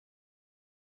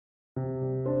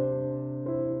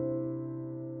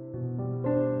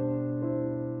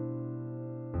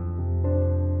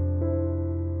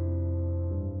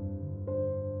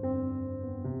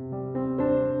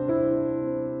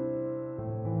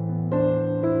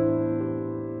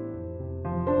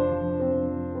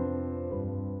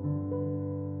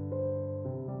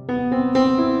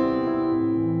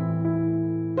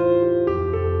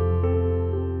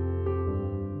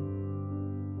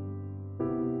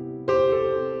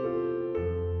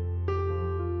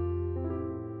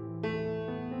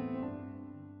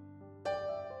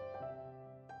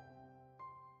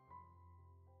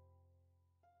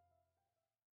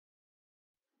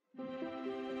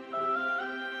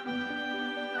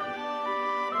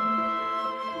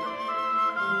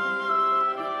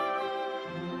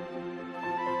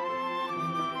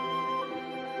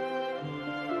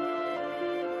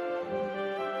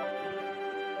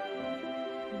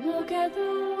Look at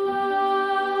the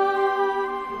world,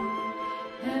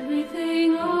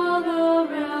 everything all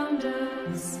around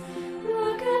us.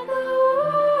 Look at the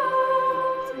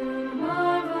world, we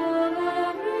marvel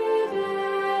every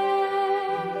day.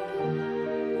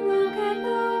 Look at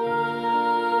the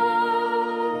world,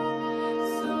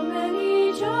 so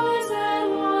many joys and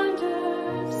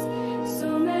wonders, so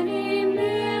many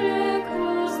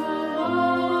miracles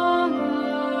along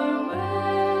our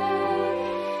way.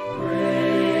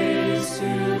 Praise to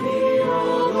thee, O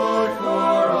Lord,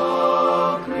 for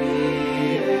all creation.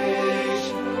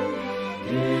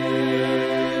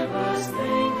 Give us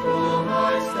thankful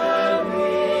hearts that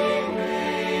we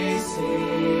may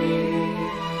see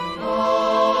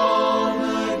all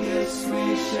the gifts we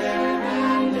share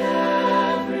and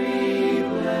every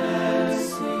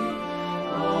blessing.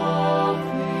 All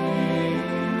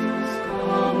things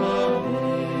come of thee.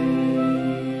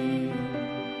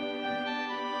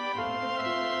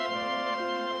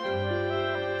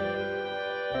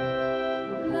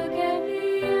 Look at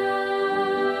the earth,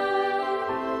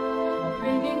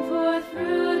 bringing forth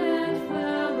fruit and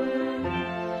flower.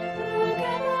 Look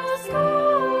at the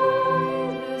sky,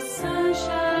 the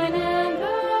sunshine and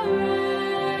the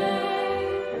rain.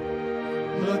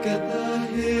 Look at the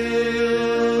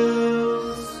hills,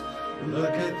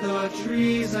 look at the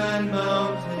trees and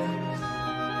mountains,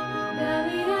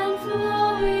 valley and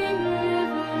flowing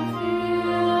river,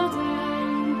 field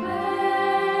and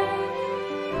plain.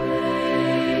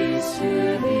 Praise to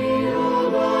thee, O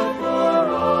Lord, for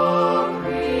all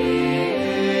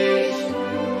creation.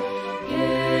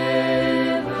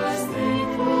 Give us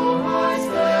thankful hearts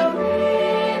that we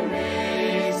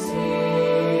may see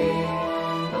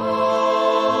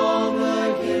all the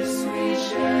gifts we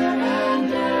share and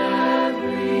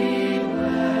every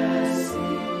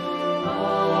blessing.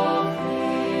 All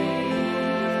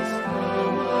things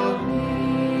come of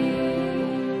thee.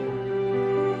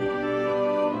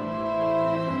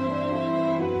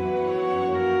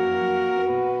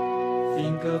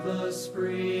 Think of the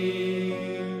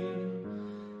spring,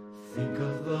 think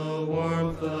of the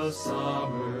warmth of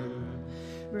summer,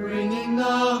 bringing the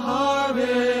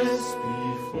harvest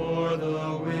before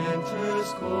the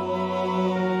winter's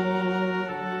cold.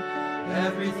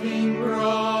 Everything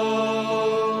grows,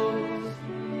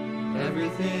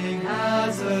 everything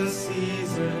has a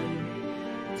season,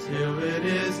 till it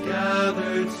is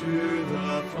gathered to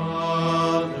the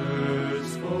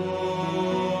Father's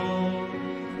fold.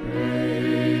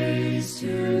 Praise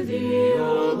to thee,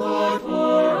 O Lord,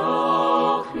 for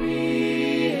all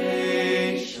creation.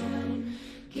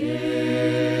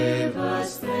 Give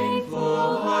us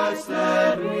thankful hearts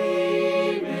that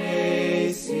we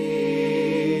may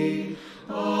see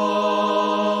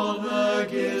all the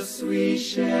gifts we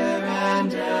share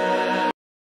and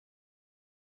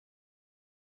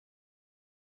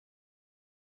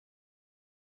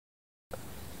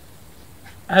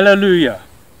Hallelujah!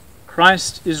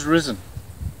 Christ is risen.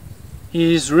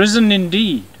 He is risen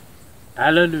indeed.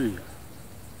 Hallelujah!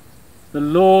 The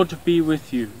Lord be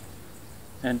with you,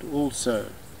 and also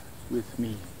with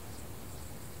me.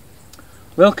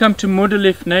 Welcome to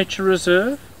Moederlief Nature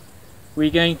Reserve.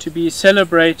 We're going to be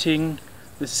celebrating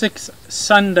the 6th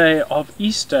Sunday of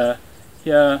Easter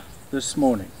here this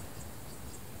morning.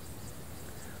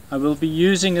 I will be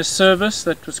using a service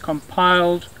that was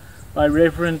compiled by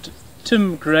Reverend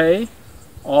Tim Gray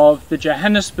of the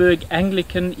Johannesburg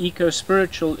Anglican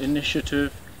Eco-Spiritual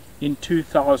Initiative in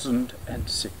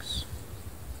 2006.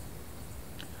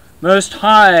 Most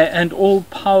high and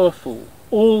all-powerful,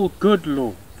 all good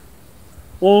Lord,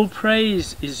 all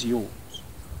praise is yours,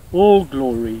 all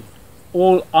glory,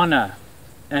 all honor,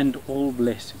 and all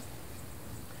blessing.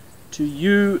 To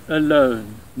you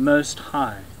alone, Most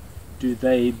High, do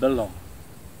they belong.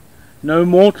 No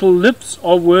mortal lips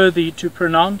are worthy to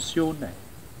pronounce your name.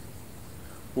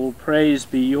 All praise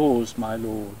be yours, my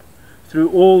Lord, through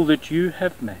all that you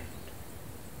have made.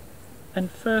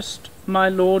 And first, my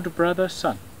Lord, brother,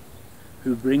 Son,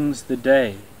 who brings the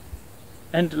day,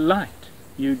 and light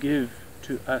you give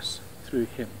to us through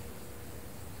him.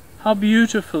 How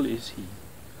beautiful is he,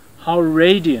 how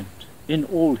radiant in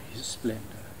all his splendor.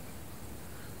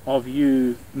 Of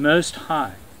you, Most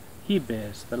High, he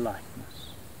bears the likeness.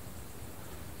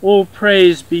 All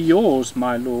praise be yours,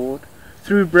 my Lord,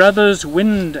 through brothers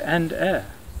wind and air,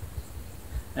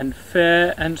 and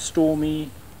fair and stormy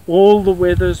all the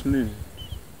weather's moods,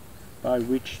 by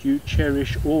which you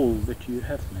cherish all that you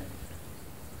have made.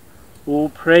 All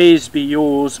praise be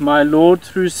yours, my Lord,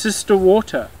 through sister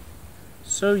water,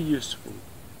 so useful,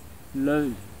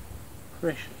 lowly,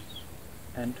 precious,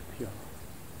 and pure.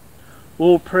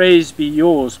 All praise be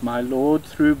yours, my Lord,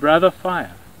 through brother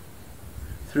fire,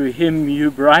 Through him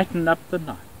you brighten up the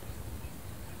night.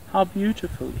 How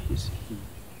beautiful is he,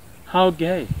 how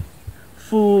gay,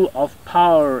 full of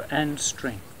power and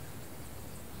strength.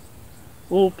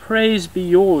 All praise be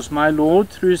yours, my Lord,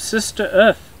 through Sister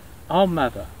Earth, our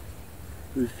Mother,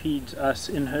 who feeds us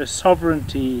in her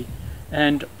sovereignty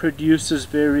and produces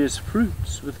various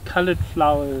fruits with coloured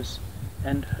flowers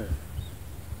and herbs.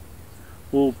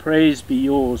 All praise be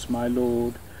yours, my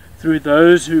Lord, through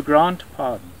those who grant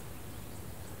pardon,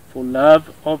 for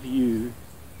love of you,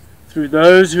 through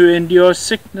those who endure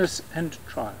sickness and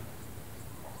trial.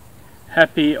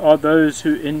 Happy are those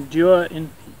who endure in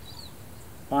peace.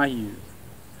 By you,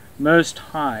 Most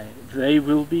High, they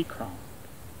will be crowned.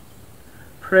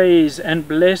 Praise and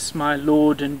bless my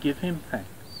Lord, and give him thanks,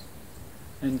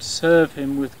 and serve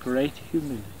him with great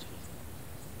humility.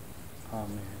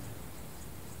 Amen.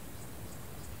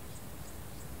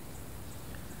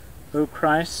 O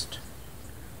Christ,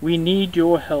 we need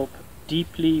your help,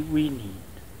 deeply we need.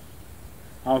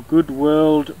 Our good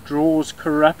world draws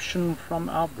corruption from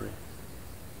our breath.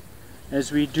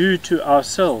 As we do to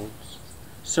ourselves,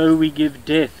 so we give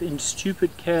death in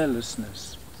stupid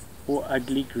carelessness or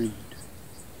ugly greed.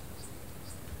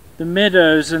 The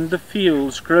meadows and the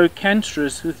fields grow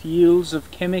cancerous with yields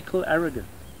of chemical arrogance.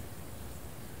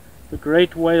 The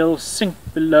great whales sink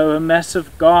below a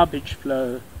massive garbage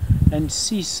flow and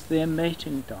cease their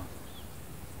mating dance.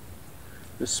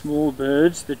 The small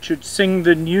birds that should sing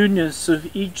the newness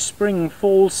of each spring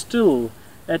fall still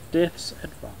at death's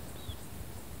advance.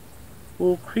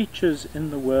 All creatures in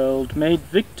the world, made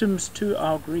victims to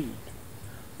our greed,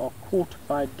 are caught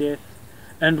by death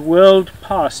and whirled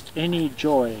past any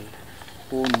joy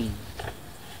or need.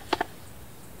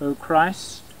 O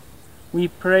Christ, we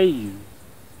pray you,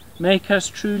 make us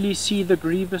truly see the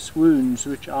grievous wounds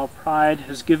which our pride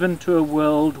has given to a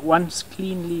world once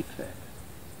cleanly fair.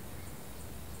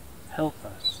 Help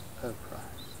us, O Christ.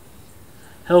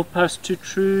 Help us to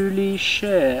truly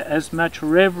share as much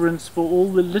reverence for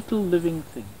all the little living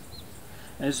things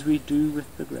as we do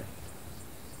with the great,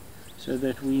 so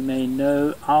that we may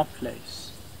know our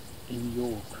place in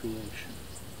your creation.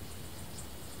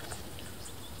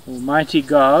 Almighty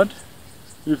God,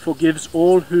 who forgives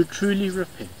all who truly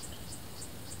repent,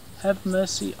 have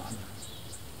mercy on us.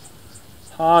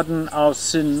 Pardon our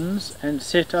sins and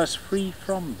set us free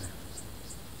from them.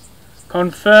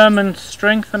 Confirm and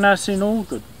strengthen us in all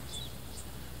goodness,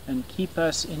 and keep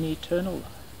us in eternal life.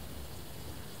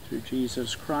 Through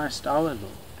Jesus Christ our Lord.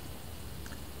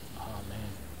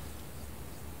 Amen.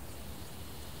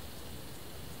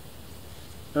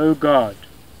 O God,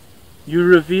 you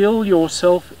reveal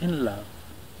yourself in love.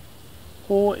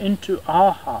 Pour into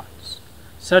our hearts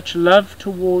such love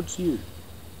towards you,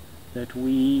 that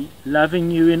we,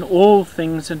 loving you in all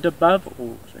things and above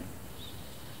all things,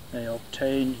 may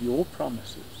obtain your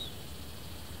promises.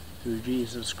 Through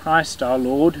Jesus Christ our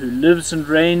Lord, who lives and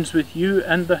reigns with you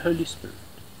and the Holy Spirit,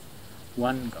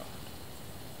 one God,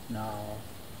 now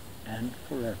and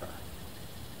forever.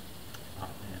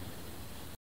 Amen.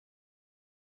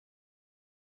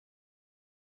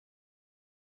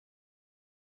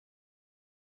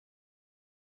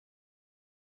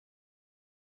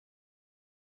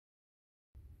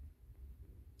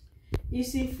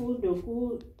 Isifundo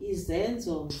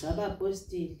ku-Izenzo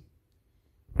zabapostili,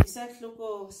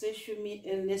 isahluko seshumi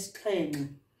elinesixhenxe,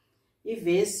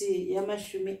 ivesi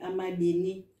yamashumi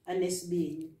amabini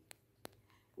anesibini.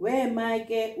 Wema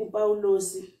ke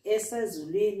uPawulosi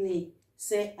esezulwini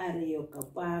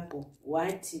se-Areyopago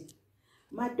wathi,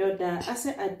 madoda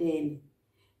ase-Atene,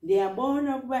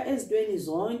 ndiyabona ukuba ezintweni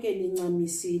zonke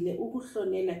nincamisile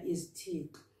ukuhlonela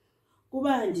izithixo,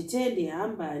 kuba ndithe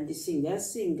ndihamba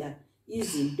ndisingasinga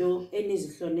izinto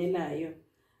enizihlonelayo,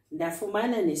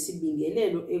 ndafumana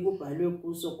nesibingelelo ekubhalwe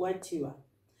kuso kwathiwa,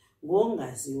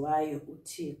 ngongaziwayo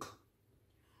uThixo.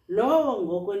 Lowo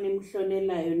ngoko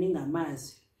nimhlonelayo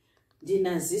ningamazi,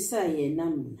 ndinazisa yena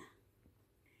mna.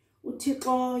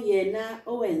 uThixo yena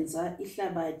owenza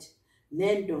ihlabathi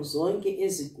nento zonke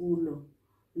ezikulo,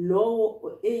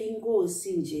 lowo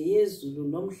eyinkosi nje yezulu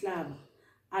nomhlaba,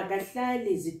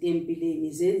 akahlali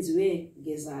zitempileni zenziwe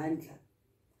ngezandla,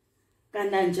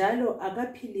 kananjalo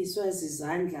akaphiliswa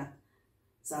zizandla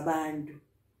zabantu.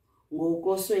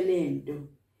 Ngokoswelento,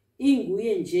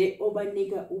 inguye nje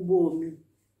obanika ubomi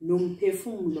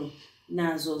nomphefumlo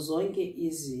nazo zonke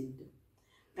izinto.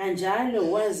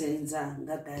 Kanjalo wazenza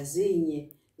ngagazinye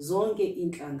zonke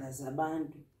intlanga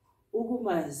zabantu,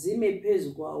 ukuba zime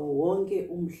phezu kwawo wonke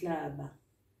umhlaba,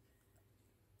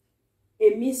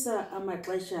 emisa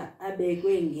amaxesha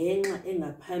abekwe ngenxa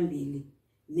engaphambili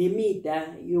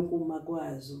nemida yokuma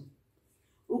kwazo.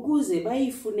 ukuze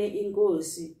bayifune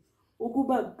inkosi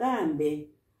ukuba kambe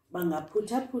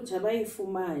bangaphuthaphutha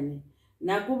bayifumane,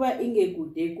 nakuba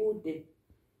ingekude kude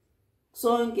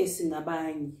sonke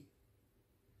singabanye.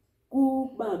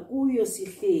 Kuba kuyo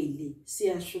sihleli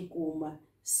siyashukuma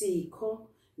sikho,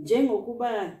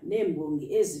 njengokuba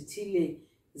nembongi ezithile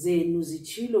zenu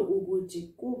zitshilo ukuthi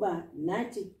kuba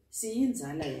nathi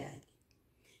siyinzala yakhe.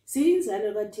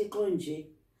 Siyinzala kaThixo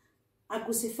nje,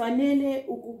 akusifanele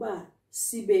ukuba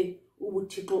sibe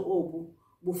ubuthixo obu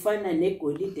bufana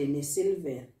negolide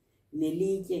nesilver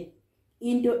nelitye,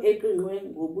 into eqinqwe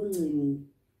ngobungcini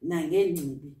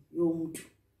nangengcibi yomntu.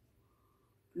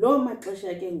 Lo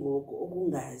maxesha ke ngoko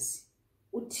okungazi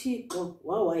uThixo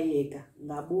wawayeka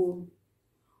ngabom.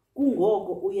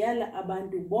 Kungoko uyala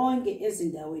abantu bonke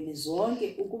ezindaweni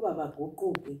zonke ukuba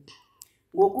baguquke,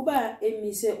 ngokuba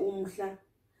emise umhla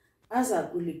aza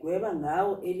kuligweba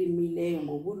ngawo elimileyo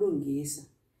ngobulungisa,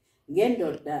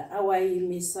 ngendoda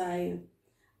awayimisayo,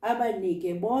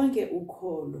 abanike bonke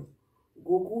ukholo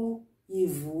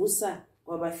ngokuyivusa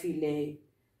kwabafileyo.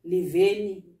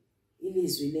 Liveni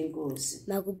ilizwi lenkosi.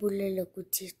 Makubulele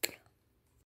kuThixo.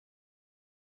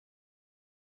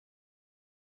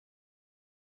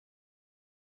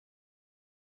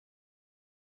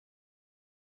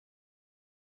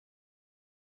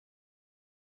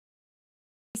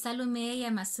 Salome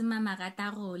ya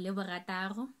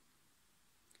 66,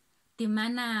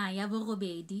 temana ya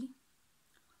 8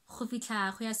 go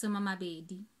fitlha go ya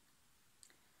 20.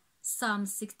 Psalm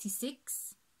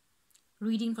 66,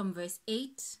 reading from verse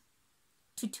 8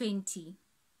 to 20.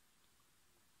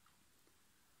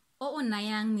 O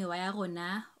nayang mewa ya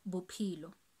rona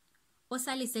bophelo, o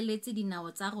sa leseletse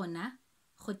dinao tsa rona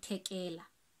go thekela.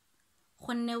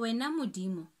 Gonne wena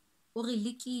Modimo o re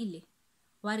lekile,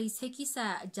 wa re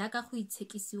itshekisa jaaka go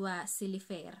itshekisiwa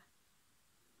selefera.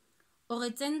 O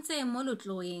re tsentse mo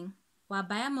lotloeng, wa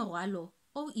baya morwalo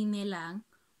o imelang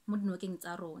mo dinokeng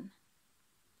tsa rona.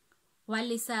 Wa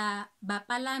lesa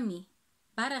bapalami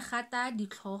ba re gata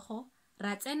ditlhogo,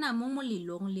 ra tsena mo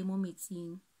molelong le mo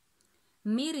metsing,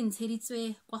 mme re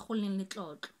ntsheditswe kwa go leng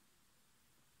letlotlo.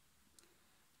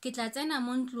 Ke tla tsena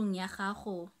mo ntlong ya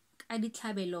gago ka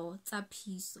ditlhabelo tsa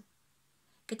phiso,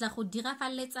 ke tla go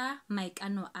dirafaletsa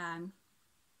maikano a me.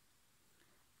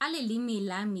 A leleme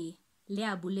la me le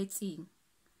a buletseng,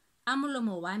 a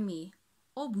molomo wa me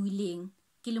o buileng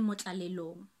ke le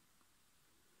motlalelong.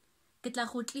 Ke tla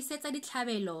go tlisetsa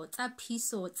ditlhabelo tsa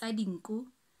phiso tsa dinku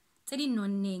tse di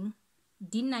nonneng,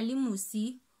 di na le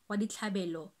mosi wa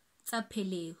ditlhabelo tsa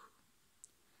phelego.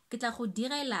 Ke tla go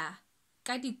direla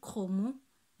ka dikgomo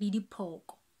le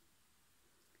diphoko.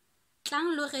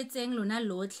 Tlang logetseng lona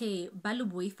lotlhe ba le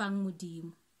boifang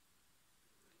Modimo.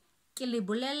 Ke le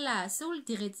bolela se o le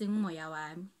diretseng moya wa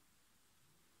me.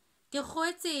 Ke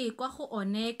goetse kwa go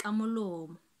one ka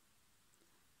molomo,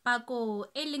 pako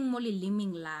e leng mo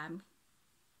lelemeng la me.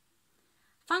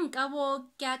 Fa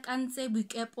nkabo ke akantse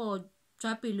boikepo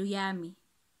jwa pelo ya me,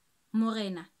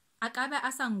 Morena a kabe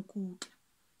a sa nkutla.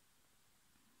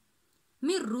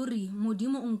 Mme ruri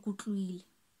Modimo o nkutlwile,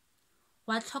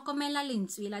 wa tlhokomela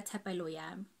lentswe la thapelo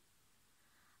ya me.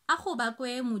 A go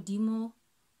bakwe Modimo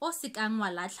o sekang wa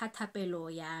latlha thapelo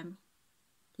ya me,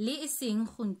 le e seng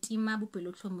go ntima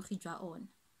bopelotlhomogi jwa ona.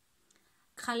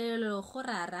 Kgalelo go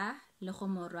rara le go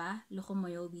morwa le go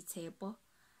moya o boitshepo,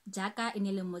 jaaka e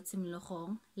ne le mo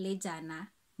tshimologong le jana,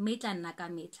 mme tla nna ka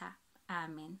metlha.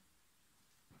 Amen.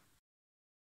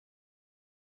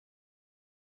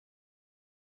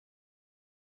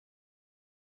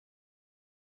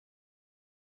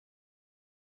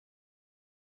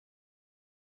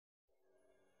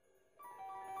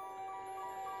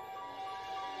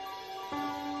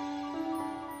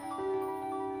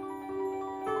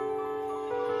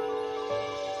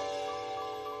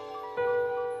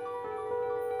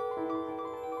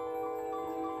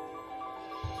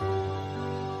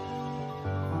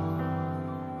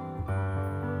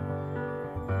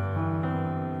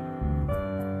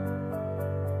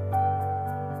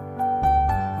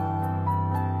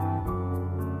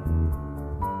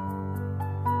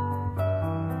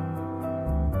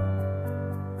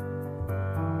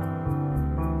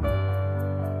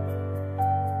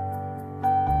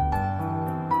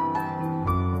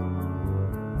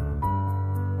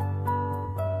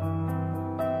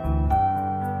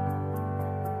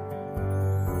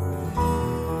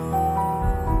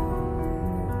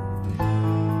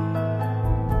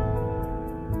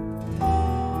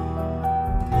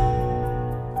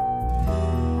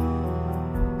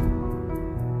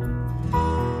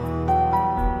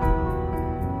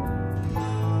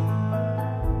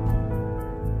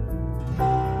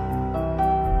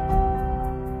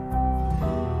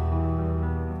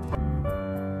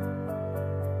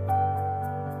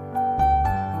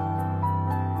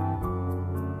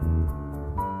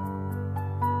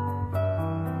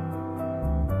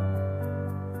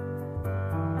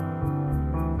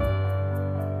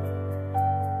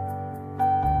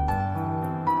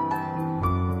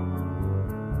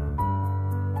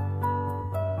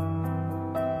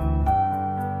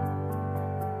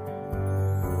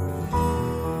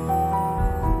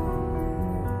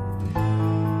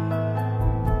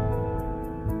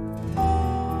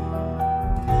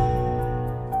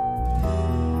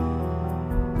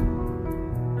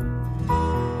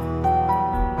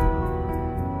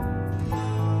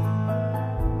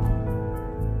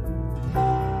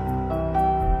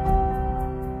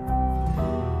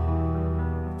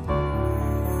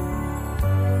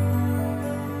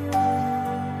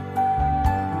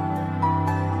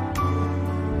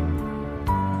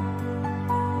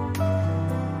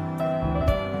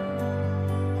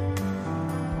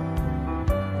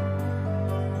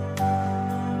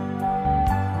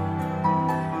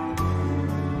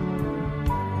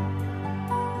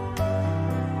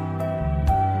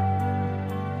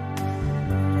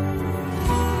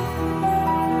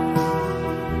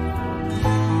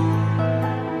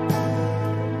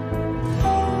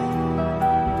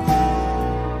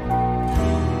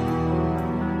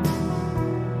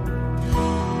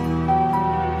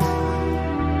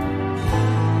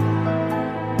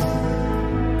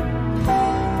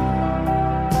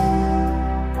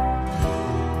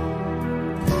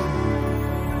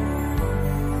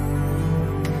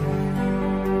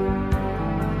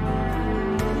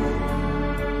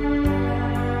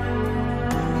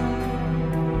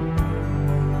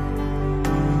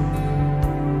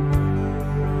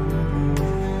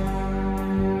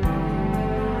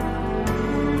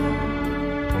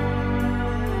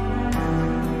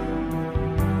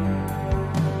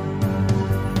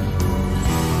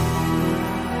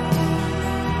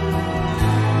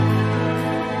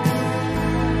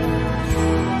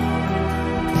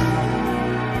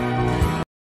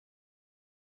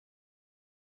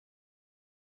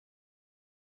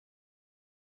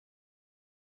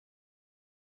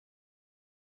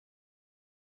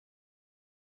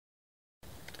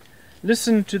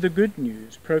 Listen to the good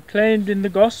news proclaimed in the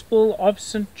Gospel of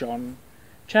St. John,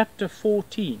 chapter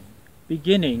 14,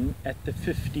 beginning at the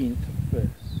 15th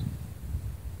verse.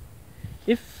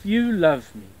 If you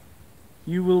love me,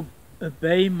 you will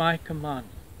obey my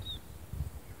commandments.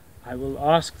 I will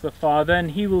ask the Father,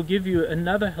 and he will give you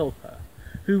another helper,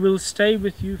 who will stay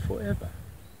with you forever.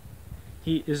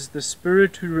 He is the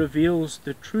Spirit who reveals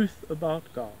the truth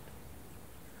about God.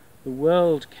 The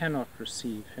world cannot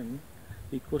receive him,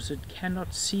 because it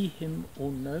cannot see him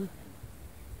or know him.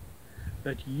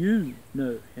 But you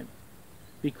know him,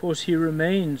 because he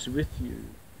remains with you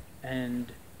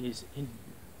and is in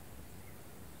you.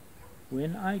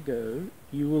 When I go,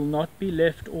 you will not be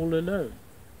left all alone.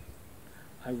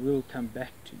 I will come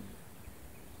back to you.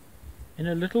 In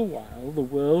a little while the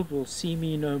world will see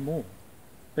me no more,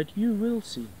 but you will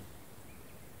see me.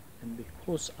 And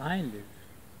because I live,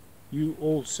 you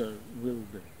also will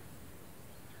live.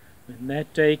 When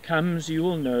that day comes, you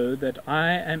will know that I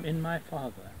am in my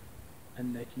Father,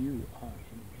 and that you are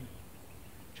in me,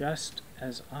 just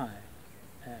as I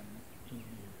am in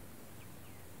you.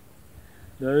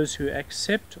 Those who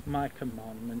accept my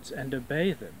commandments and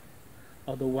obey them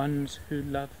are the ones who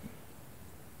love me.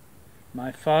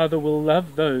 My Father will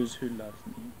love those who love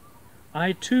me.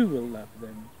 I too will love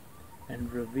them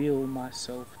and reveal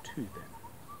myself to them.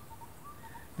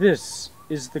 This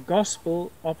is the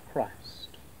gospel of Christ.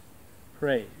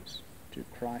 Praise to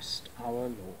Christ our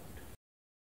Lord.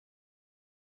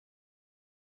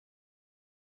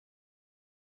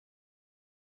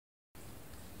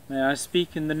 May I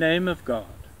speak in the name of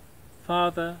God,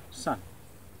 Father, Son,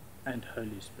 and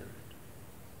Holy Spirit.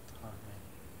 Amen.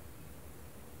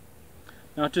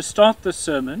 Now, to start the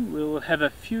sermon, we will have a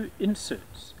few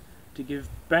inserts to give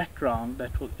background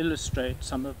that will illustrate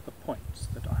some of the points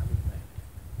that I will make.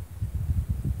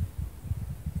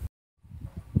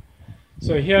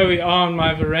 So here we are on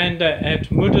my veranda at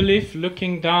Moederlief,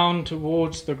 looking down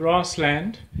towards the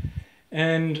grassland,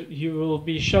 and you will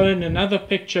be shown another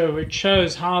picture which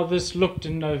shows how this looked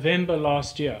in November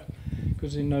last year.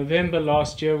 Because in November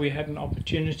last year we had an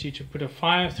opportunity to put a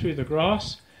fire through the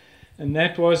grass, and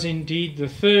that was indeed the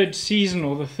third season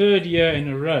or the third year in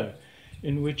a row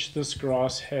in which this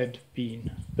grass had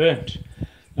been burnt.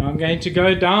 Now I'm going to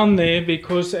go down there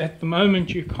because at the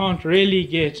moment you can't really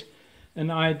get an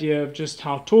idea of just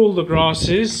how tall the grass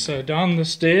is. So down the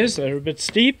stairs, they're a bit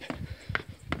steep.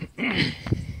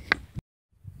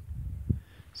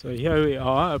 So here we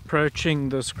are approaching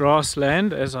this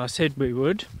grassland as I said we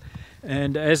would,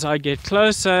 and as I get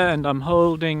closer and I'm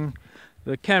holding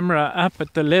the camera up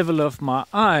at the level of my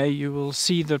eye, you will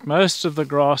see that most of the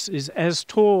grass is as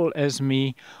tall as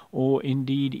me, or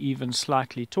indeed even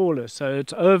slightly taller. So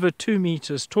it's over 2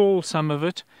 meters tall, some of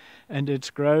it, and it's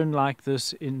grown like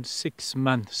this in 6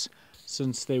 months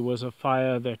since there was a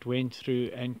fire that went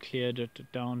through and cleared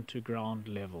it down to ground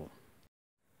level.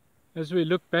 As we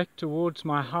look back towards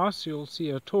my house, you'll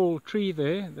see a tall tree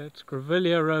there. That's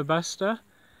Grevillea robusta.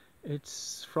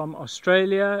 It's from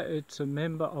Australia. It's a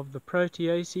member of the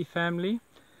Proteaceae family,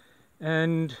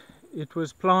 and it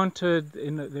was planted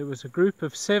there was a group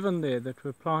of 7 there that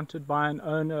were planted by an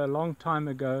owner a long time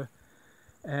ago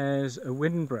as a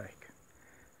windbreak.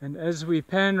 And as we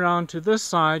pan round to this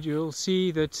side, you'll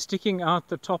see that sticking out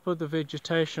the top of the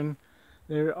vegetation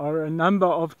there are a number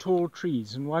of tall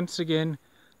trees, and once again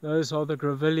those are the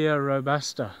Grevillea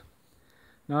robusta.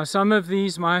 Now some of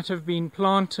these might have been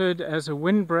planted as a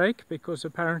windbreak because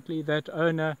apparently that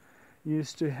owner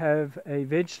used to have a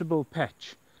vegetable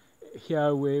patch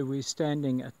here where we're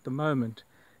standing at the moment,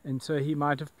 and so he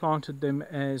might have planted them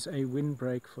as a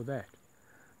windbreak for that.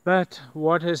 But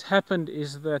what has happened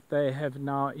is that they have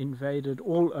now invaded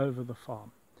all over the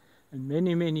farm, and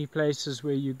many places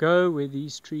where you go where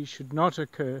these trees should not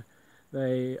occur,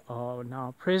 they are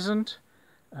now present.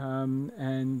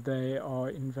 And they are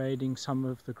invading some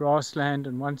of the grassland,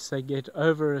 and once they get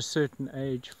over a certain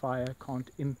age, fire can't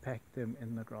impact them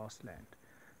in the grassland.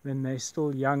 When they're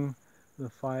still young, the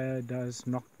fire does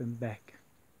knock them back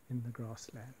in the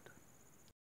grassland.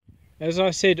 As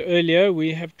I said earlier,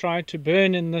 we have tried to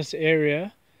burn in this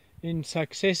area in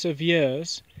successive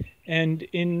years, and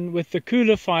with the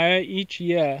cooler fire each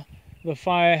year, the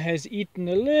fire has eaten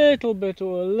a little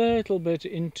bit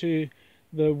into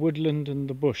the woodland and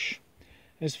the bush.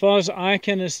 As far as I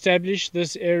can establish,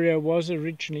 this area was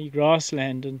originally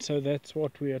grassland, and so that's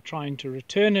what we are trying to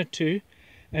return it to.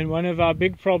 And one of our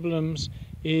big problems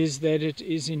is that it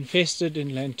is infested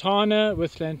in lantana.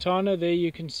 With lantana, there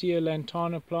you can see a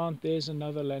lantana plant, there's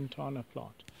another lantana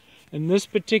plant. In this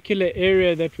particular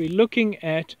area that we're looking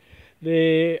at,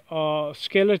 there are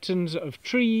skeletons of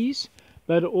trees,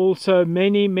 but also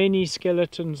many, many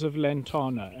skeletons of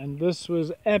lantana. And this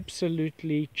was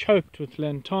absolutely choked with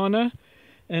lantana.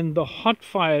 And the hot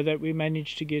fire that we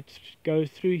managed to go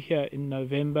through here in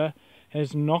November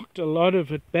has knocked a lot of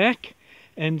it back.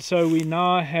 And so we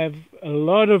now have a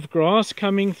lot of grass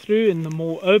coming through in the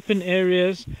more open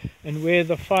areas, and where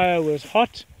the fire was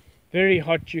hot, very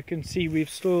hot, you can see we've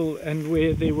still, and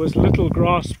where there was little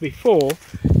grass before,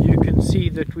 you can see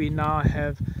that we now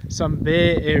have some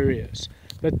bare areas.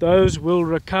 But those will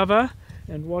recover,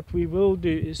 and what we will do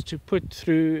is to put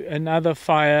through another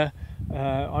fire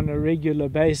on a regular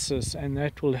basis, and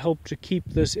that will help to keep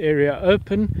this area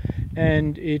open,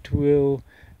 and it will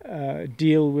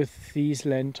deal with these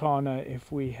lantana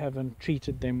if we haven't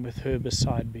treated them with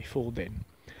herbicide before then.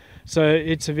 So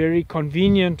it's a very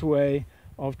convenient way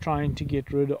of trying to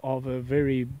get rid of a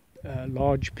very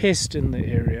large pest in the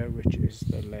area, which is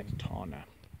the lantana.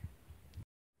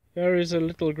 Here is a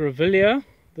little grevillea.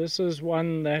 This is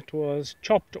one that was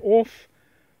chopped off,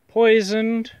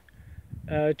 poisoned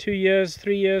 2 years,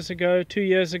 3 years ago, 2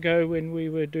 years ago when we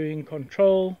were doing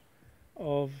control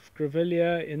of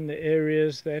grevillea in the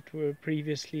areas that were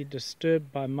previously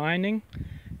disturbed by mining,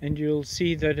 and you'll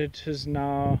see that it has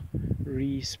now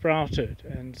re-sprouted,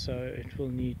 and so it will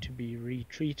need to be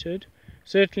retreated.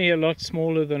 Certainly a lot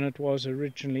smaller than it was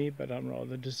originally, but I'm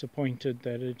rather disappointed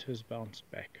that it has bounced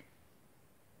back.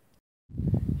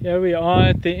 Here we are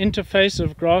at the interface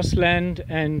of grassland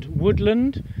and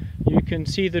woodland. You can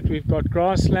see that we've got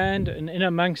grassland, and in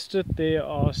amongst it there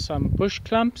are some bush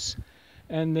clumps.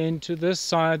 And then to this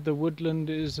side the woodland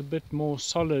is a bit more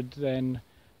solid than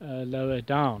lower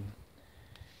down.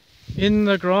 In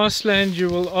the grassland you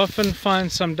will often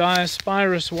find some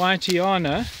Diospirus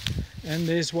whiteiana, and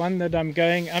there's one that I'm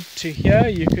going up to here.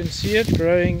 You can see it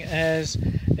growing as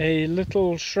a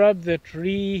little shrub that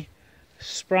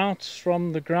re-sprouts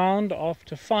from the ground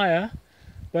after fire,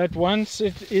 but once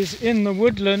it is in the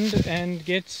woodland and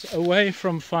gets away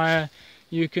from fire,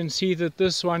 you can see that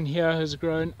this one here has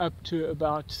grown up to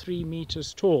about 3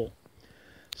 meters tall.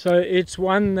 So it's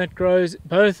one that grows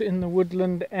both in the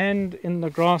woodland and in the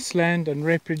grassland and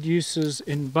reproduces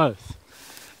in both.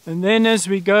 And then as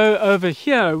we go over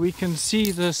here, we can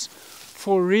see this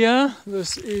Phorea.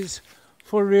 This is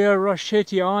Phorea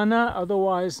rochetiana,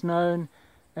 otherwise known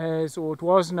as, or it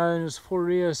was known as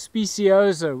Phorea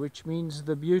speciosa, which means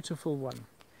the beautiful one.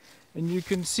 And you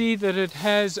can see that it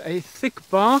has a thick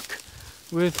bark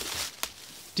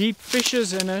with deep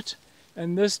fissures in it,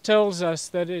 and this tells us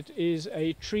that it is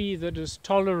a tree that is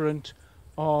tolerant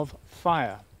of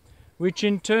fire, which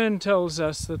in turn tells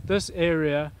us that this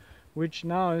area, which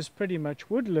now is pretty much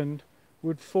woodland,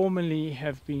 would formerly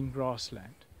have been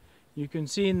grassland. You can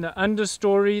see in the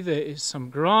understory there is some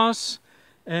grass,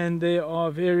 and there are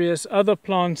various other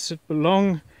plants that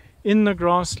belong in the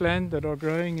grassland that are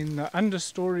growing in the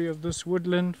understory of this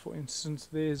woodland. For instance,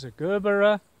 there's a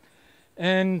gerbera.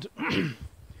 And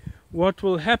what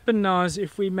will happen now is,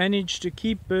 if we manage to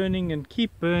keep burning and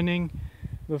keep burning,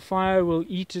 the fire will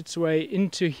eat its way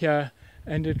into here,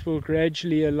 and it will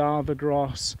gradually allow the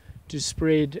grass to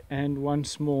spread, and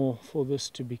once more for this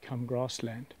to become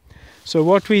grassland. So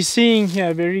what we're seeing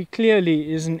here very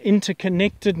clearly is an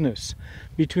interconnectedness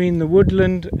between the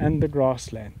woodland and the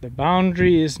grassland. The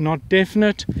boundary is not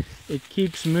definite, it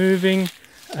keeps moving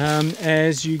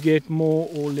as you get more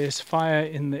or less fire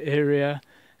in the area,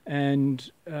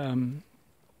 and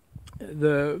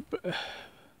the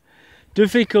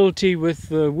difficulty with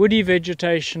the woody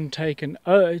vegetation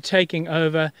taking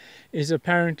over is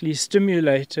apparently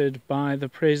stimulated by the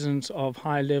presence of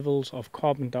high levels of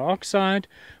carbon dioxide,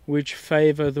 which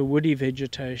favor the woody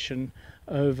vegetation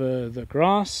over the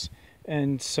grass,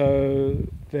 and so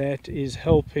that is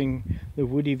helping the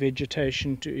woody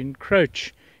vegetation to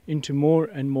encroach into more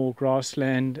and more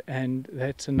grassland, and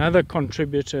that's another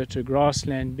contributor to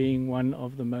grassland being one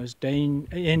of the most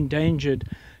endangered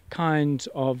kinds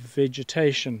of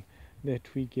vegetation that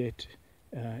we get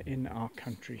in our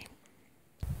country.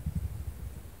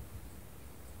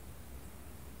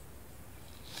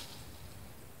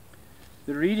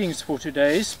 The readings for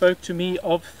today spoke to me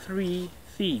of 3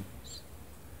 themes.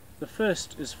 The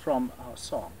first is from our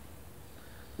psalm.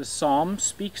 The psalm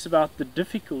speaks about the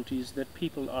difficulties that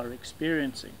people are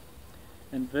experiencing.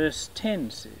 And verse 10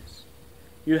 says,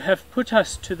 "You have put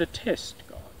us to the test,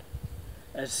 God.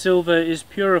 As silver is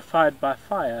purified by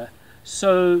fire,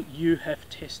 so you have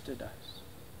tested us."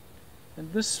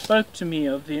 And this spoke to me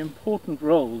of the important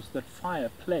roles that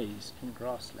fire plays in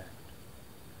grassland.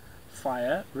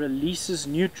 Fire releases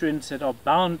nutrients that are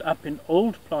bound up in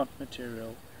old plant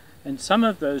material, and some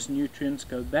of those nutrients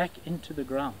go back into the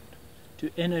ground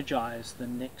to energize the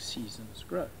next season's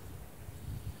growth.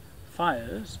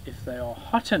 Fires, if they are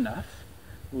hot enough,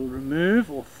 will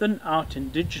remove or thin out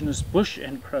indigenous bush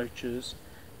encroachers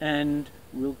and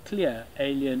will clear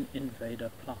alien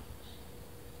invader plants.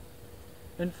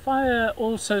 And fire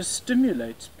also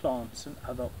stimulates plants and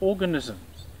other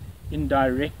organisms,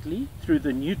 indirectly through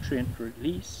the nutrient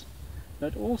release,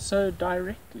 but also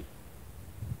directly.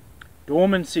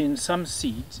 Dormancy in some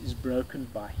seeds is broken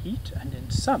by heat, and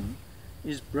in some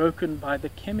is broken by the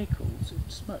chemicals in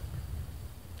smoke.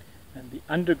 And the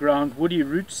underground woody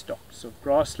rootstocks of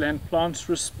grassland plants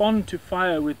respond to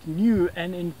fire with new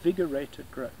and invigorated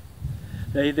growth.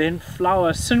 They then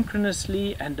flower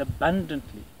synchronously and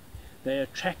abundantly. They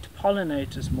attract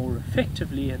pollinators more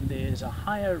effectively, and there is a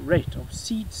higher rate of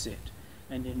seed set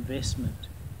and investment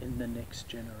in the next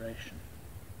generation.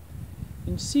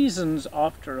 In seasons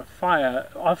after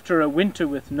a winter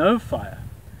with no fire,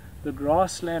 the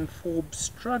grassland forbs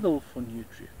struggle for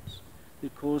nutrients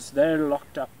because they're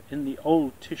locked up in the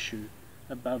old tissue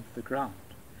above the ground.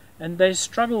 And they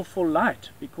struggle for light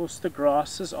because the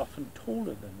grass is often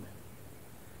taller than them.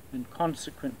 And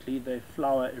consequently they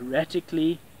flower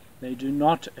erratically, they do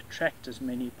not attract as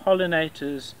many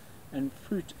pollinators, and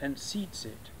fruit and seed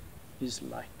set is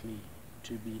likely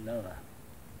to be lower.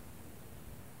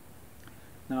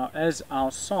 Now, as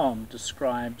our psalm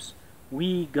describes,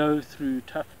 we go through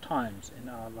tough times in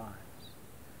our lives.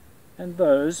 And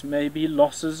those may be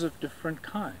losses of different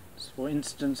kinds. For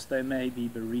instance, they may be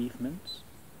bereavements,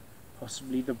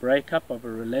 possibly the breakup of a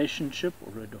relationship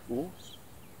or a divorce.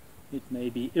 It may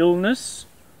be illness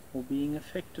or being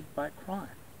affected by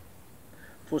crime.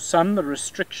 For some, the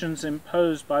restrictions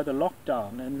imposed by the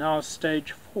lockdown and now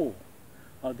stage 4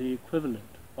 are the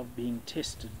equivalent of being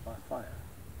tested by fire.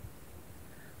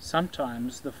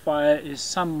 Sometimes the fire is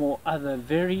some or other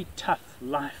very tough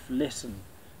life lesson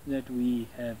that we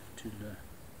have to learn.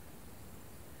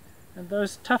 And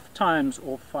those tough times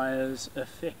or fires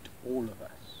affect all of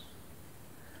us.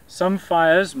 Some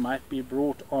fires might be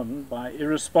brought on by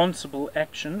irresponsible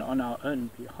action on our own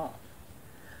behalf,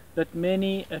 but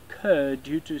many occur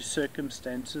due to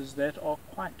circumstances that are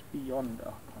quite beyond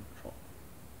our control.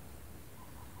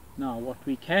 Now, what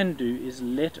we can do is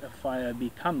let a fire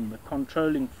become the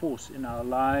controlling force in our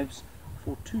lives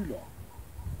for too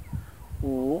long.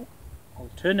 Or,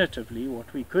 alternatively,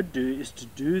 what we could do is to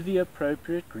do the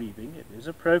appropriate grieving. It is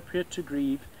appropriate to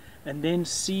grieve, and then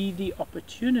see the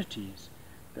opportunities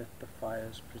that the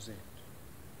fires present.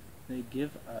 They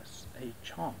give us a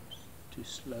chance to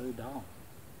slow down,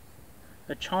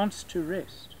 a chance to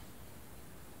rest,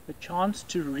 a chance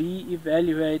to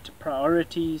re-evaluate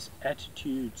priorities,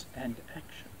 attitudes, and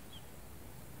actions.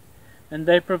 And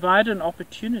they provide an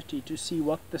opportunity to see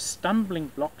what the stumbling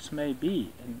blocks may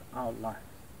be in our life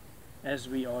as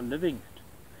we are living it,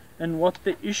 and what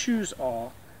the issues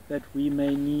are that we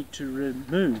may need to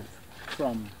remove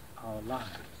from our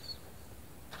lives.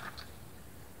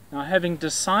 Now, having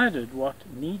decided what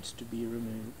needs to be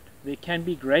removed, there can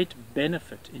be great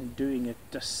benefit in doing it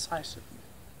decisively,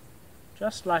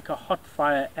 just like a hot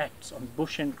fire acts on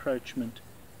bush encroachment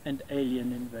and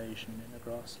alien invasion in a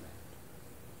grassland.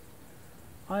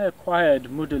 I acquired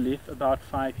Moederleaf about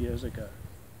 5 years ago.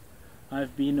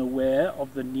 I've been aware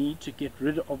of the need to get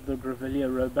rid of the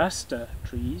Grevillea robusta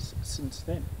trees since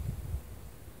then.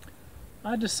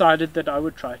 I decided that I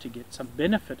would try to get some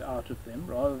benefit out of them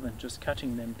rather than just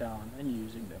cutting them down and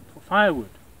using them for firewood.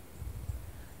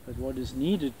 But what is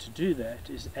needed to do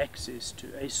that is access to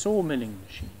a sawmilling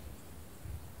machine.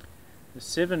 The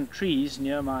 7 trees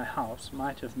near my house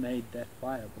might have made that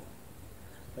viable,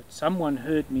 but someone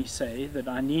heard me say that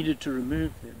I needed to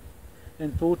remove them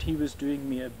and thought he was doing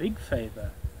me a big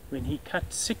favor when he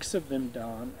cut 6 of them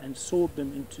down and sawed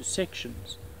them into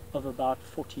sections of about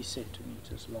 40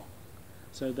 centimeters long,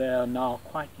 so they are now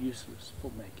quite useless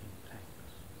for making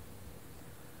planks.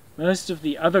 Most of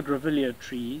the other Grevillea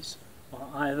trees are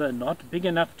either not big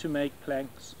enough to make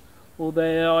planks, or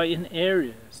they are in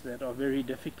areas that are very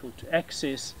difficult to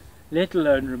access, let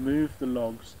alone remove the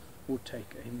logs or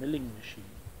take a milling machine.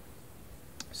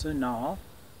 So now,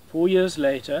 4 years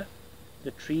later,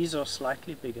 the trees are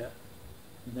slightly bigger,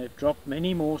 and they've dropped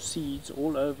many more seeds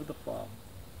all over the farm,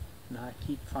 and I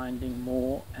keep finding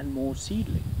more and more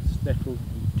seedlings that will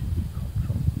need to be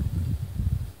controlled.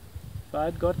 If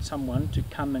I'd got someone to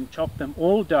come and chop them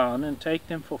all down and take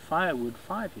them for firewood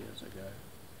 5 years ago,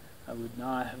 I would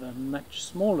now have a much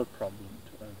smaller problem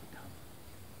to overcome.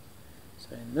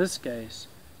 So in this case,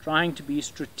 trying to be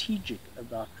strategic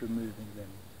about removing them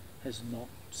has not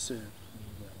served me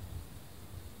well.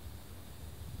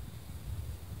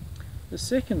 The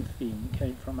second theme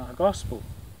came from our Gospel.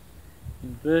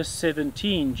 In verse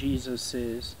 17, Jesus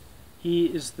says, "He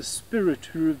is the Spirit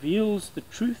who reveals the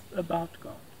truth about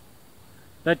God.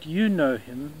 But you know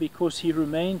him because he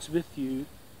remains with you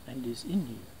and is in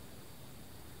you."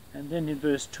 And then in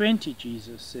verse 20,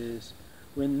 Jesus says,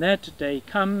 "When that day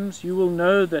comes, you will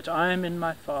know that I am in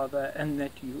my Father and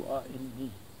that you are in me,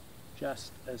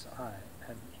 just as I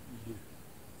am in you."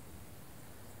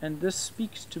 And this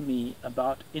speaks to me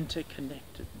about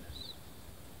interconnectedness.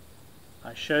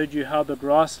 I showed you how the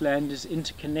grassland is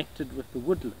interconnected with the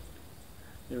woodland.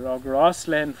 There are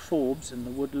grassland forbs in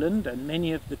the woodland, and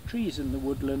many of the trees in the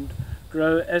woodland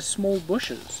grow as small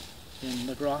bushes in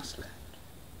the grassland.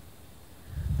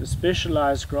 The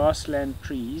specialized grassland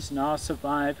trees now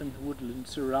survive in the woodland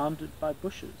surrounded by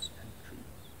bushes and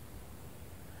trees.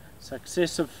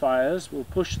 Successive fires will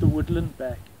push the woodland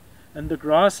back, and the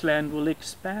grassland will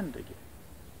expand again.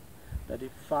 But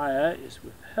if fire is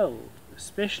withheld,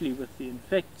 especially with the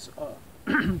effects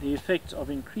of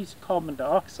increased carbon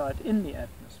dioxide in the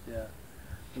atmosphere,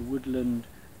 the woodland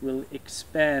will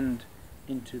expand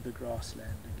into the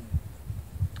grassland again.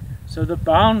 So the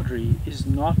boundary is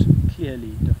not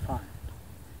clearly defined,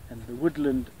 and the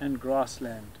woodland and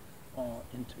grassland are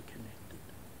interconnected.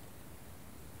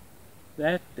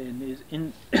 That then is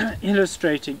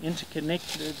illustrating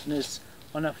interconnectedness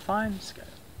on a fine scale.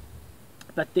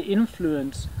 But the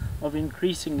influence of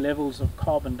increasing levels of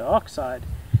carbon dioxide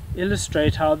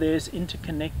illustrate how there is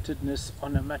interconnectedness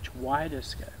on a much wider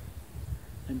scale,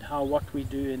 and how what we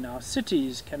do in our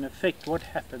cities can affect what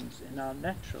happens in our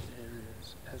natural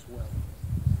areas as well.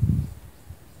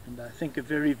 And I think a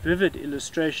very vivid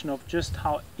illustration of just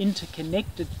how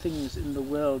interconnected things in the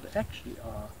world actually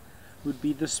are would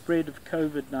be the spread of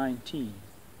COVID-19,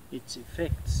 its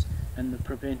effects, and the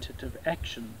preventative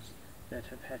actions that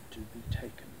have had to be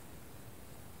taken.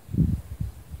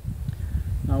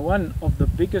 Now, one of the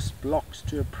biggest blocks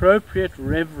to appropriate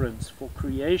reverence for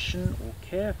creation or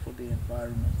care for the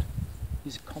environment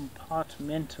is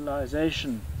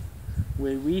compartmentalization,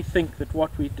 where we think that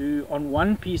what we do on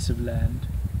one piece of land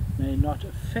may not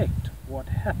affect what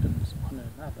happens on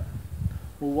another,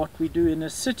 or what we do in a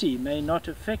city may not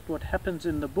affect what happens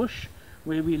in the bush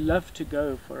where we love to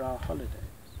go for our holidays.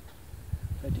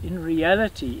 But in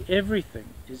reality,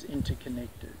 everything is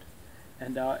interconnected,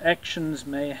 and our actions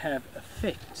may have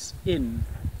effects in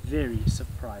very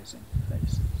surprising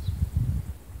places.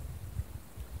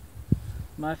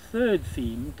 My third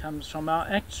theme comes from our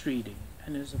Acts reading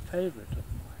and is a favorite of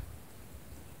mine.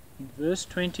 In verse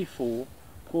 24,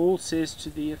 Paul says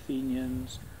to the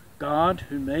Athenians, "God,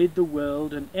 who made the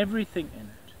world and everything in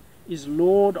it, is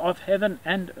Lord of heaven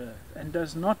and earth, and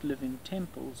does not live in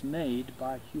temples made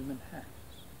by human hands."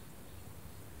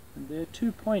 And there are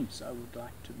 2 points I would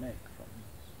like to make from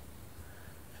this.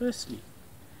 Firstly,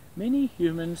 many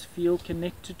humans feel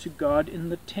connected to God in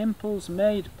the temples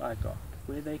made by God,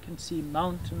 where they can see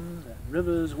mountains and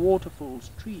rivers, waterfalls,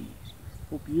 trees,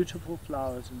 or beautiful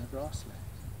flowers in the grassland.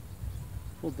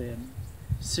 For them,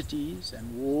 cities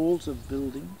and walls of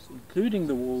buildings, including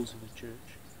the walls of a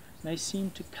church, may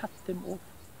seem to cut them off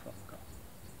from God.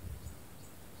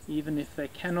 Even if they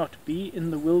cannot be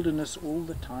in the wilderness all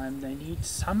the time, they need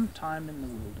some time in the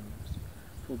wilderness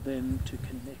for them to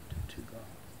connect to God.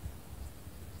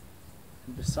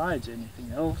 And besides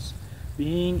anything else,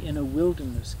 being in a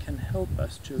wilderness can help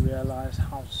us to realize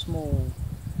how small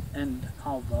and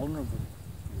how vulnerable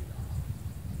we are.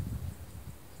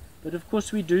 But of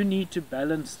course we do need to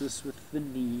balance this with the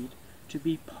need to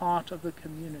be part of a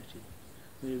community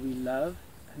where we love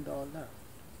and are loved,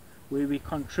 where we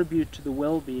contribute to the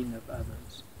well-being of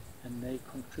others, and they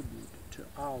contribute to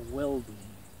our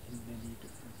well-being in many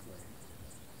different ways.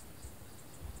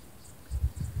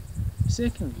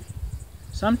 Secondly,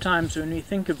 sometimes when we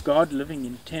think of God living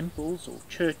in temples or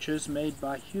churches made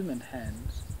by human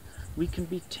hands, we can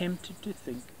be tempted to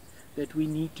think that we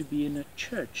need to be in a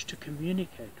church to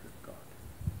communicate with God.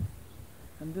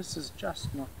 And this is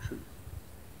just not true.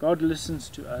 God listens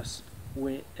to us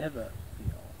wherever we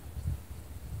are.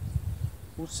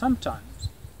 Or sometimes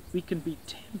we can be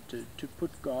tempted to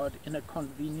put God in a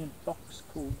convenient box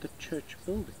called the church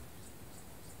building.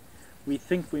 We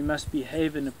think we must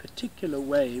behave in a particular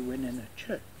way when in a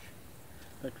church,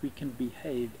 but we can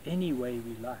behave any way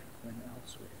we like when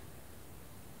elsewhere.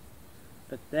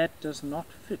 But that does not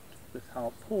fit with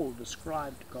how Paul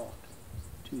described God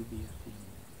to the Athenians.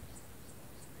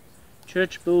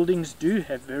 Church buildings do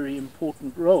have very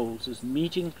important roles as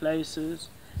meeting places,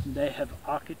 and they have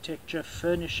architecture,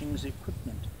 furnishings,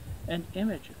 equipment, and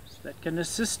images that can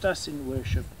assist us in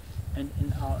worship and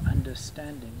in our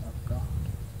understanding of God.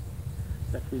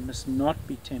 But we must not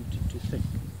be tempted to think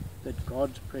that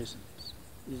God's presence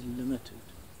is limited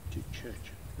to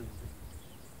church buildings.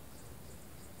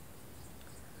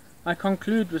 I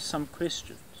conclude with some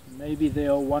questions. Maybe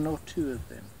there are one or two of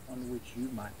them on which you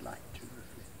might like to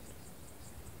reflect.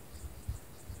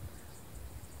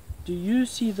 Do you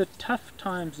see the tough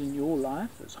times in your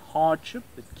life as hardship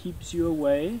that keeps you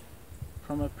away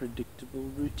from a predictable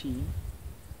routine?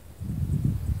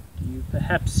 Do you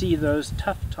perhaps see those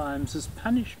tough times as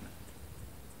punishment?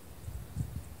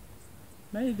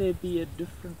 May there be a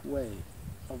different way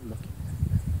of looking at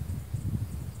them.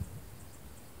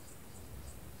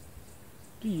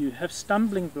 Do you have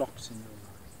stumbling blocks in your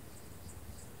life?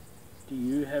 Do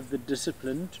you have the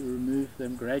discipline to remove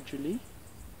them gradually?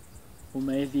 Or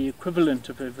may the equivalent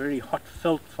of a very hot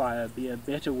felt fire be a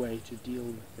better way to deal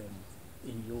with them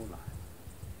in your life?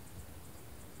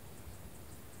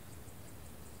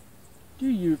 Do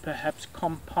you perhaps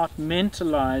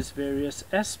compartmentalize various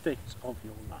aspects of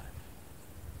your life?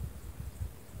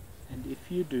 And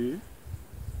if you do,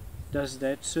 does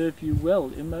that serve you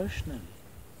well emotionally?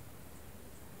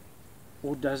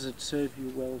 Or does it serve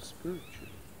you well spiritually?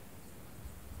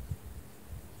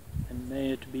 And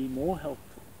may it be more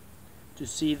helpful to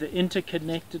see the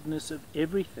interconnectedness of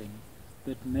everything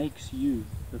that makes you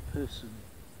the person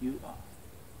you are.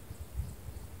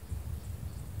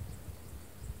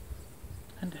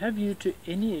 And have you to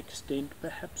any extent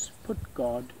perhaps put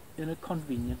God in a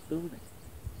convenient building?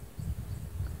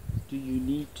 Do you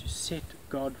need to set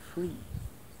God free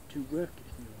to work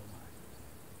in your life?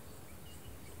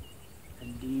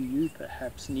 And do you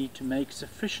perhaps need to make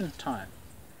sufficient time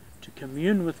to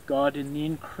commune with God in the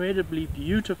incredibly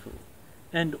beautiful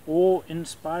and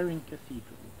awe-inspiring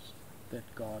cathedrals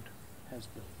that God has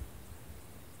built?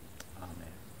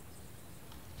 Amen.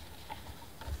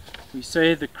 We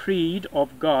say the creed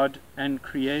of God and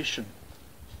creation.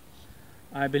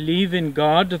 I believe in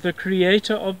God, the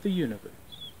creator of the universe.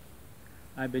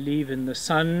 I believe in the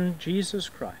Son, Jesus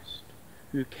Christ,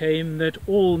 who came that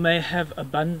all may have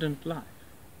abundant life.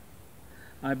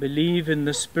 I believe in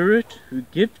the Spirit, who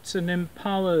gifts and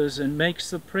empowers and makes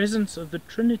the presence of the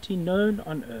Trinity known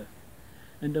on earth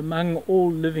and among all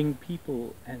living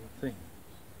people and things.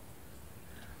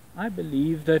 I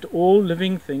believe that all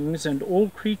living things and all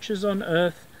creatures on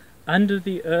earth, under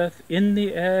the earth, in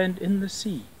the air and in the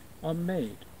sea, are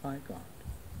made by God.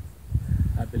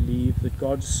 I believe that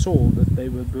God saw that they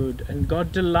were good, and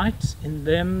God delights in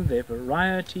them, their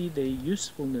variety, their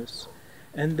usefulness,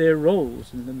 and their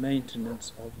roles in the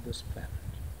maintenance of this planet.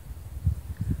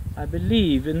 I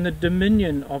believe in the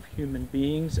dominion of human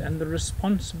beings and the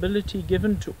responsibility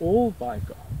given to all by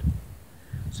God,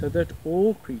 so that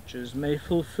all creatures may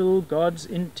fulfill God's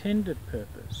intended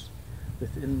purpose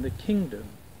within the kingdom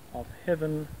of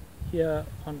heaven here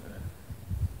on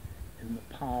earth, in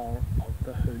the power of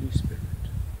the Holy Spirit.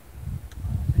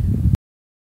 Amen.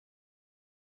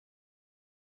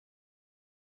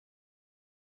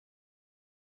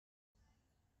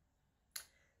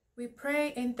 We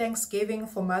pray in thanksgiving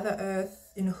for Mother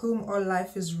Earth, in whom all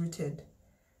life is rooted,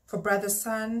 for Brother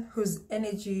Sun, whose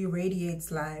energy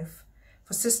radiates life,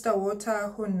 for Sister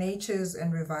Water, who natures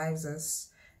and revives us,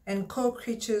 and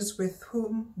co-creatures with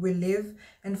whom we live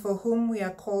and for whom we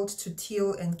are called to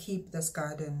till and keep this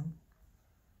garden.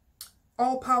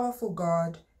 All-powerful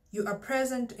God, you are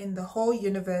present in the whole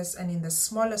universe and in the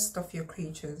smallest of your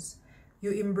creatures.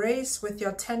 You embrace with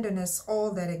your tenderness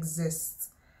all that exists.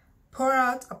 Pour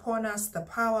out upon us the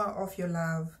power of your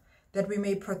love, that we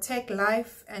may protect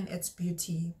life and its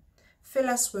beauty. Fill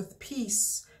us with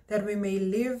peace, that we may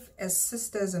live as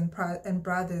sisters and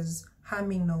brothers,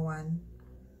 harming no one.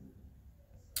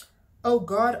 O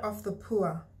God of the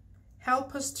poor,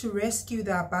 help us to rescue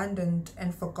the abandoned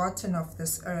and forgotten of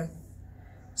this earth,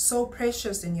 so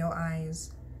precious in your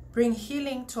eyes. Bring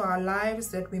healing to our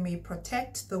lives, that we may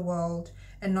protect the world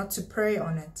and not to prey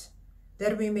on it,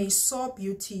 that we may sow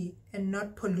beauty and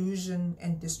not pollution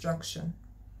and destruction.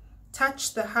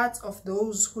 Touch the hearts of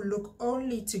those who look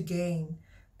only to gain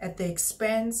at the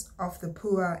expense of the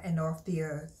poor and of the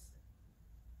earth.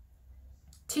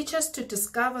 Teach us to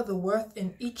discover the worth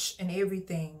in each and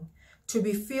everything, to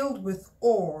be filled with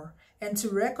awe, and to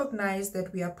recognize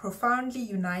that we are profoundly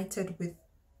united with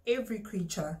every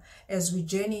creature as we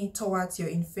journey towards your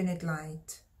infinite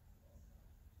light.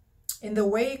 In the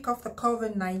wake of the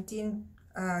COVID-19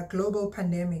 global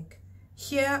pandemic,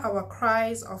 hear our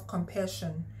cries of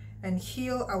compassion and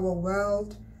heal our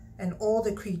world and all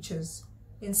the creatures.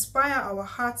 Inspire our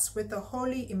hearts with a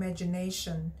holy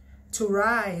imagination to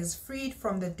rise freed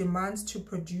from the demands to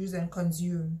produce and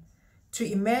consume, to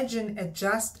imagine a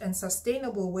just and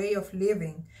sustainable way of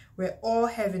living where all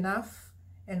have enough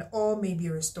and all may be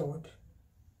restored.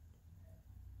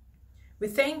 We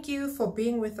thank you for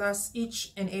being with us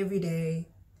each and every day.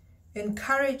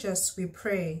 Encourage us, we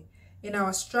pray, in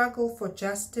our struggle for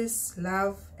justice,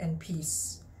 love, and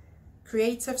peace.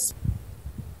 Creative.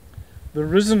 The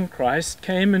risen Christ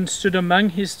came and stood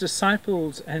among his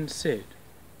disciples and said,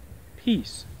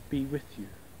 "Peace be with you."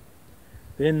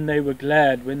 Then they were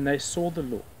glad when they saw the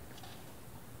Lord.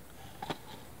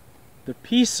 The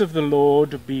peace of the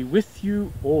Lord be with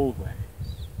you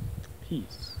always.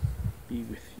 Peace be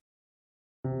with you.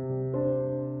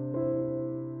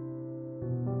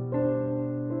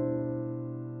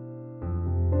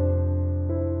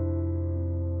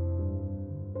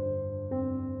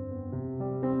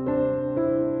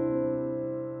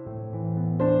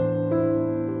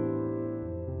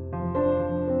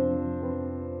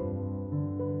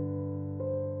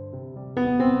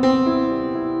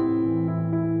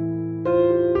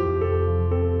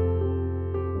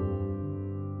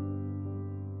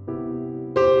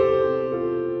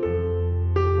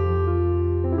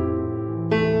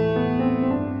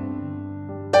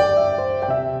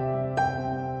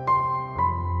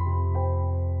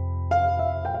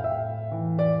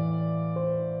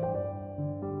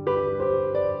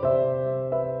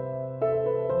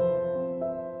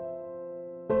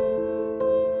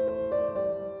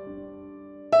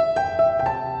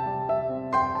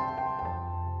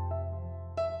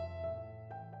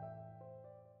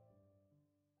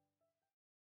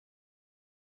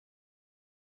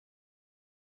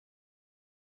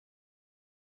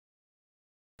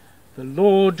 The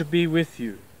Lord be with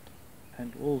you,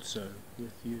 and also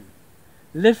with you.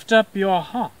 Lift up your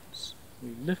hearts. We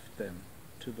lift them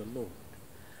to the Lord.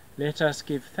 Let us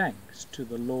give thanks to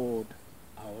the Lord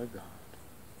our God.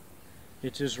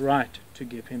 It is right to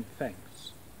give him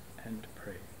thanks and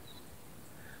praise.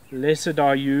 Blessed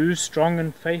are you, strong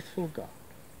and faithful God.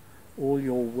 All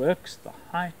your works, the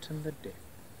height and the depth,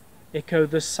 echo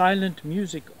the silent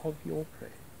music of your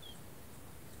praise.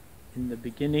 In the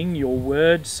beginning your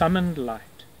word summoned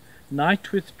light,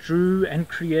 night withdrew and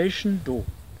creation dawned.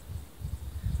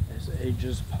 As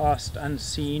ages passed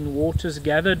unseen, waters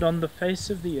gathered on the face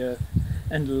of the earth,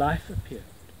 and life appeared.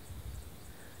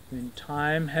 When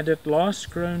time had at last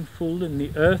grown full, and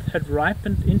the earth had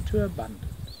ripened into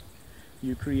abundance,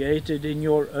 you created in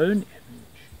your own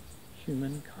image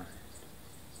humankind.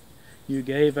 You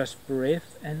gave us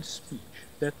breath and speech,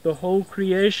 that the whole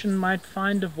creation might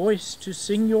find a voice to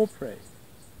sing your praise.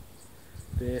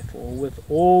 Therefore, with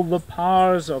all the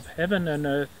powers of heaven and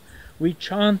earth, we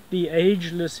chant the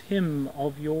ageless hymn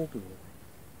of your glory.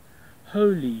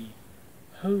 Holy,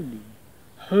 holy,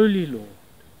 holy Lord,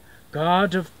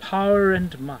 God of power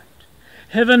and might,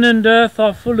 heaven and earth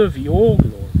are full of your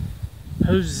glory.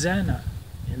 Hosanna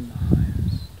in the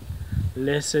highest.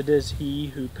 Blessed is he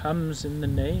who comes in the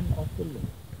name of the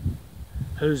Lord.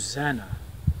 Hosanna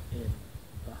in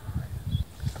the highest.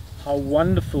 How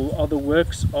wonderful are the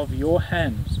works of your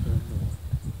hands, O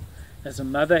Lord. As a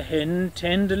mother hen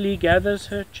tenderly gathers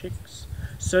her chicks,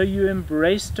 so you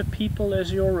embraced a people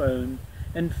as your own,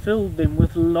 and filled them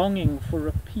with longing for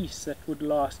a peace that would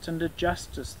last and a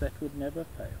justice that would never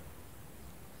fail.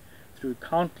 Through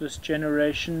countless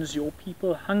generations your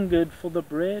people hungered for the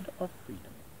bread of freedom.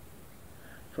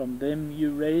 From them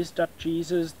you raised up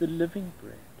Jesus, the living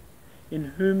bread,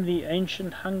 in whom the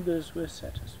ancient hungers were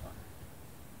satisfied.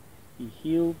 He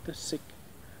healed the sick,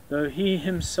 though he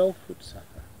himself would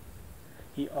suffer.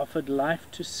 He offered life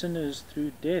to sinners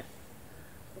through death.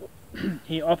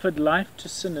 He offered life to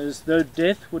sinners, though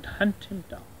death would hunt him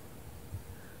down.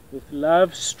 With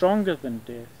love stronger than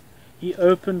death, he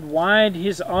opened wide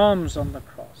his arms on the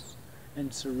cross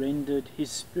and surrendered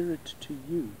his spirit to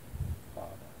you, Father.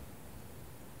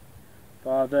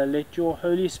 Father, let your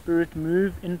Holy Spirit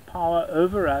move in power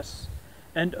over us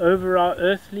and over our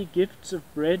earthly gifts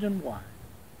of bread and wine,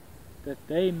 that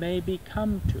they may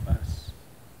become to us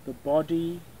the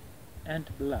body and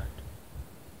blood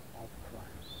of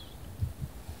Christ.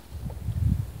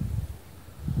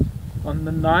 On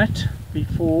the night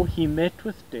before he met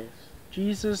with death,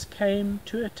 Jesus came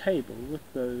to a table with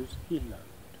those he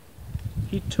loved.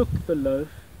 He took the loaf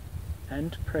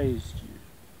and praised you.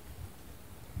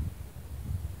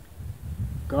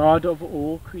 God of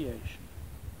all creation,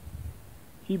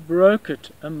 he broke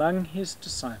it among his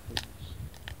disciples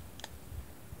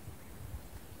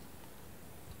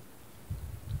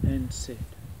and said,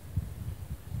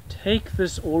 "Take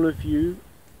this, all of you,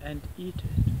 and eat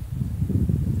it.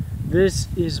 This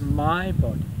is my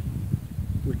body,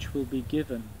 which will be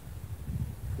given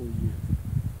for you."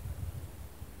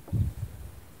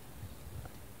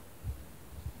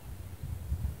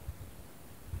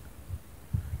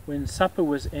 When supper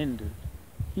was ended,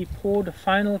 he poured a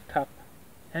final cup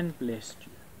and blessed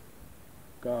you,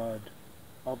 God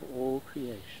of all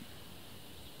creation.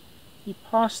 He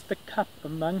passed the cup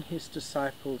among his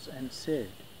disciples and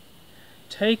said,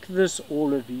 "Take this,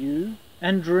 all of you,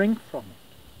 and drink from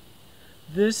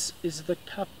it. This is the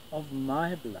cup of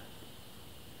my blood,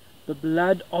 the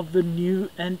blood of the new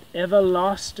and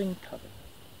everlasting covenant.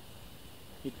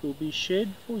 It will be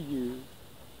shed for you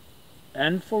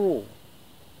and for all,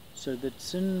 so that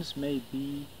sins may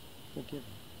be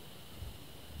forgiven.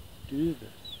 Do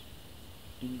this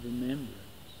in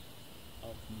remembrance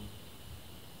of me."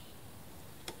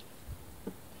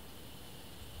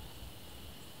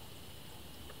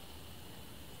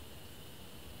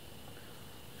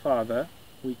 Father,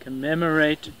 we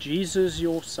commemorate Jesus,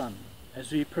 your Son,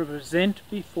 as we present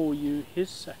before you his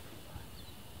sacrifice.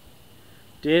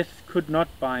 Death could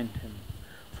not bind him,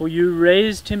 for you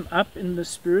raised him up in the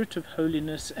spirit of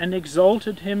holiness and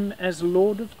exalted him as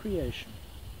Lord of creation.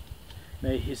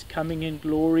 May his coming in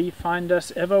glory find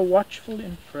us ever watchful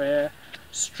in prayer,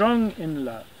 strong in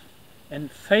love,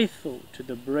 and faithful to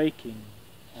the breaking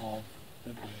of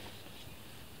the bread.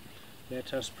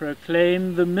 Let us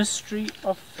proclaim the mystery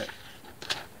of faith.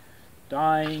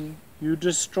 Dying, you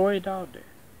destroyed our death.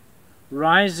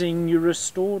 Rising, you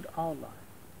restored our life.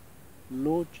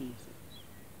 Lord Jesus,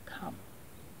 come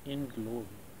in glory.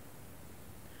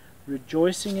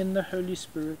 Rejoicing in the Holy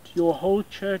Spirit, your whole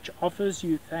church offers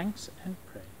you thanks and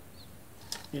praise.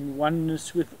 In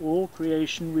oneness with all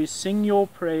creation, we sing your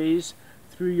praise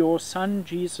through your Son,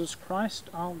 Jesus Christ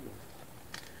our Lord.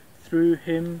 Through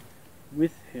him,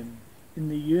 with him, in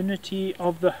the unity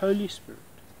of the Holy Spirit,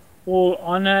 all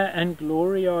honor and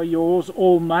glory are yours,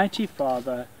 Almighty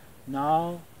Father,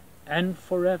 now and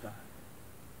forever.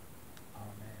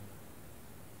 Amen.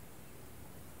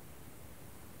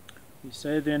 We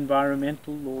say the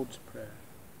environmental Lord's Prayer.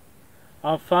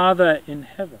 Our Father in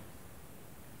heaven,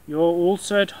 you are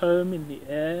also at home in the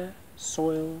air,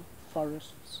 soil,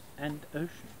 forests, and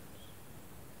oceans.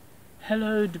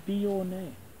 Hallowed be your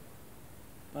name,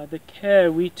 by the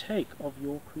care we take of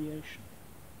your creation.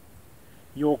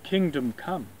 Your kingdom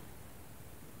come.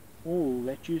 All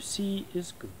that you see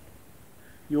is good.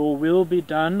 Your will be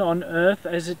done on earth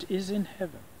as it is in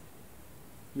heaven.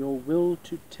 Your will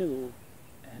to till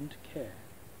and care.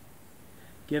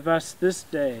 Give us this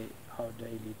day our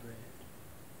daily bread,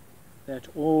 that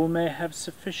all may have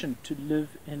sufficient to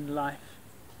live in life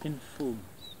in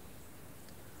fullness.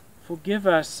 Forgive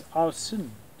us our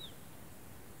sins,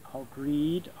 our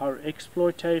greed, our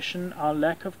exploitation, our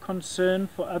lack of concern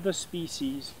for other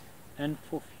species and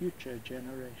for future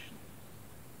generations,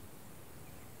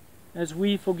 as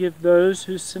we forgive those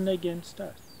who sin against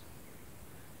us,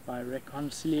 by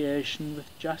reconciliation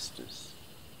with justice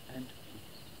and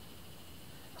peace.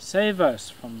 Save us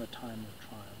from the time of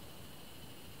trial,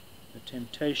 the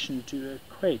temptation to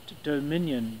equate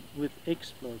dominion with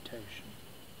exploitation,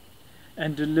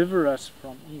 and deliver us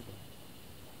from evil,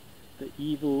 the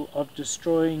evil of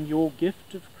destroying your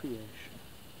gift of creation.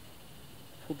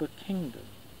 For the kingdom,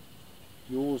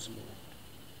 yours, Lord,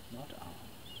 not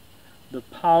ours, the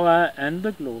power and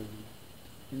the glory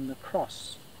in the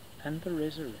cross and the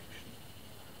resurrection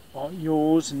are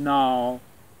yours now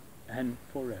and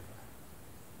forever.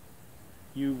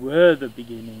 You were the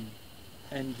beginning,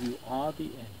 and you are the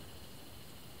end.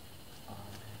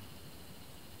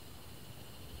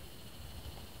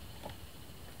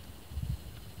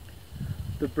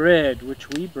 The bread which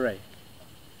we break,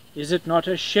 is it not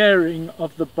a sharing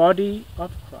of the body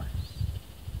of Christ?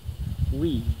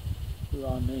 We, who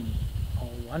are many, are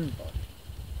one body,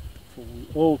 for we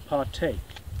all partake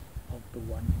of the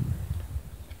one bread.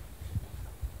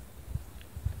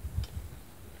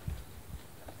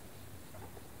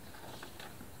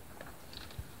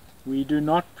 We do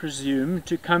not presume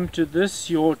to come to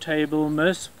this your table,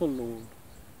 merciful Lord,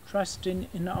 trusting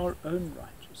in our own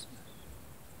righteousness,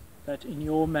 but in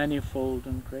your manifold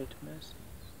and great mercies.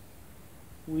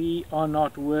 We are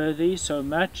not worthy so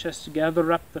much as to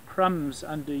gather up the crumbs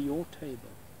under your table,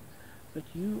 but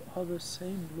you are the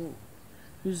same Lord,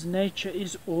 whose nature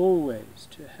is always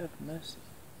to have mercy.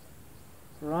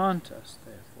 Grant us,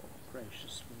 therefore,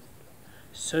 gracious Lord,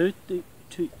 so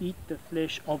to eat the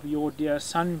flesh of your dear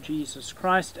Son, Jesus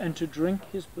Christ, and to drink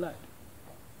his blood,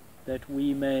 that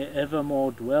we may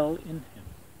evermore dwell in him,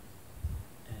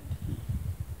 and he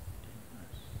in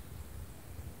us.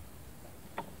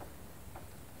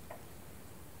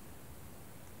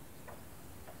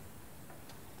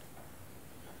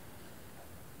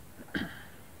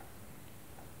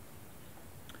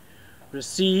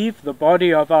 Receive the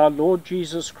body of our Lord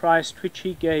Jesus Christ, which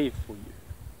he gave for you,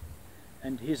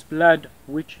 and his blood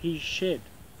which he shed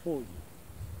for you.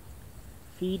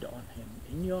 Feed on him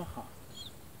in your hearts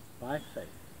by faith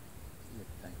with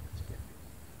thanksgiving.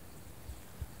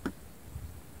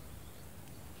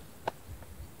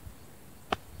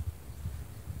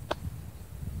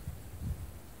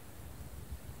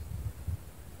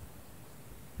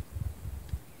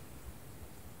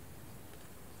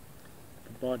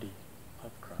 The body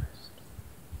of Christ.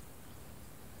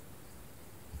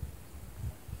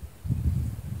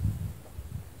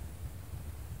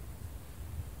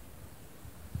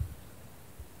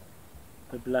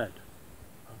 The blood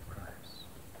of Christ.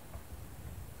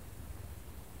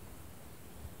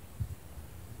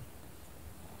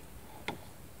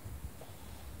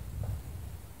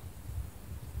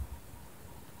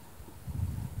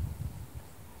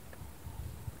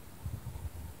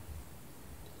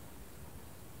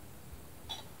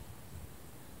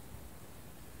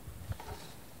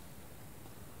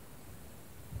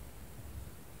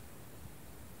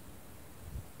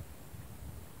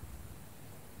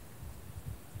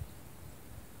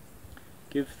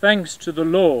 Give thanks to the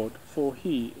Lord, for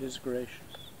he is gracious.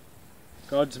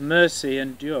 God's mercy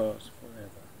endures forever.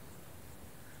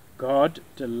 God,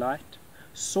 delight,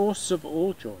 source of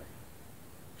all joy,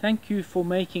 thank you for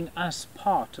making us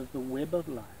part of the web of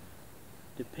life,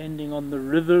 depending on the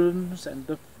rhythms and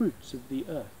the fruits of the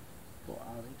earth for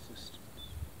our existence.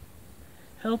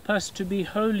 Help us to be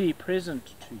wholly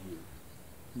present to you,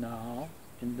 now,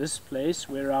 in this place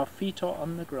where our feet are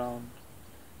on the ground,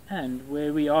 and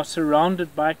where we are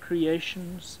surrounded by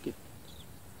creation's gifts,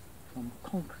 from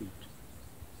concrete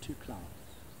to clouds.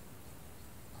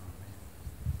 Amen.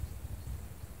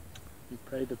 We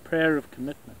pray the prayer of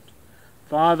commitment.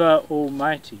 Father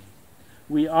Almighty,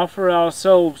 we offer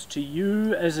ourselves to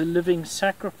you as a living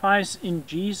sacrifice in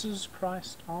Jesus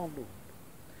Christ our Lord.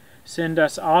 Send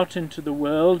us out into the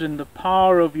world in the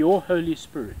power of your Holy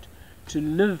Spirit to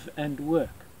live and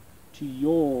work to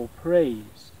your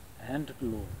praise and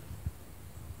glory.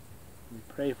 We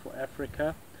pray for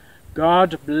Africa.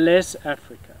 God bless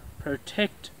Africa.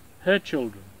 Protect her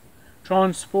children.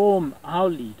 Transform our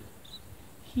leaders.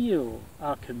 Heal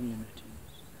our communities.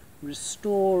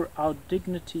 Restore our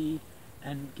dignity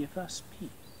and give us peace.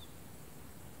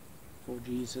 For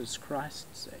Jesus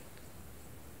Christ's sake.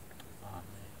 Amen.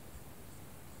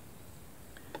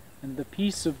 And the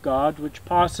peace of God, which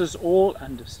passes all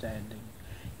understanding,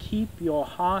 keep your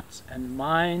hearts and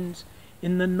minds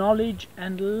in the knowledge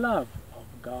and love of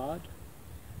God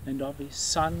and of his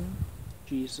Son,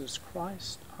 Jesus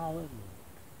Christ our Lord.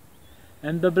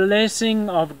 And the blessing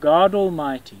of God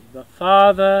Almighty, the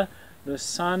Father, the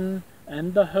Son,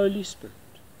 and the Holy Spirit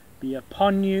be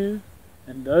upon you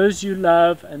and those you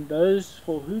love and those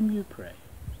for whom you pray,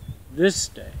 this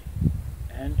day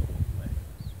and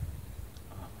always.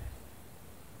 Amen.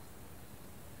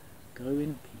 Go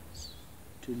in peace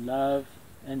to love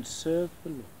and serve the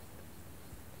Lord.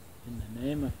 In the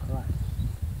name of Christ.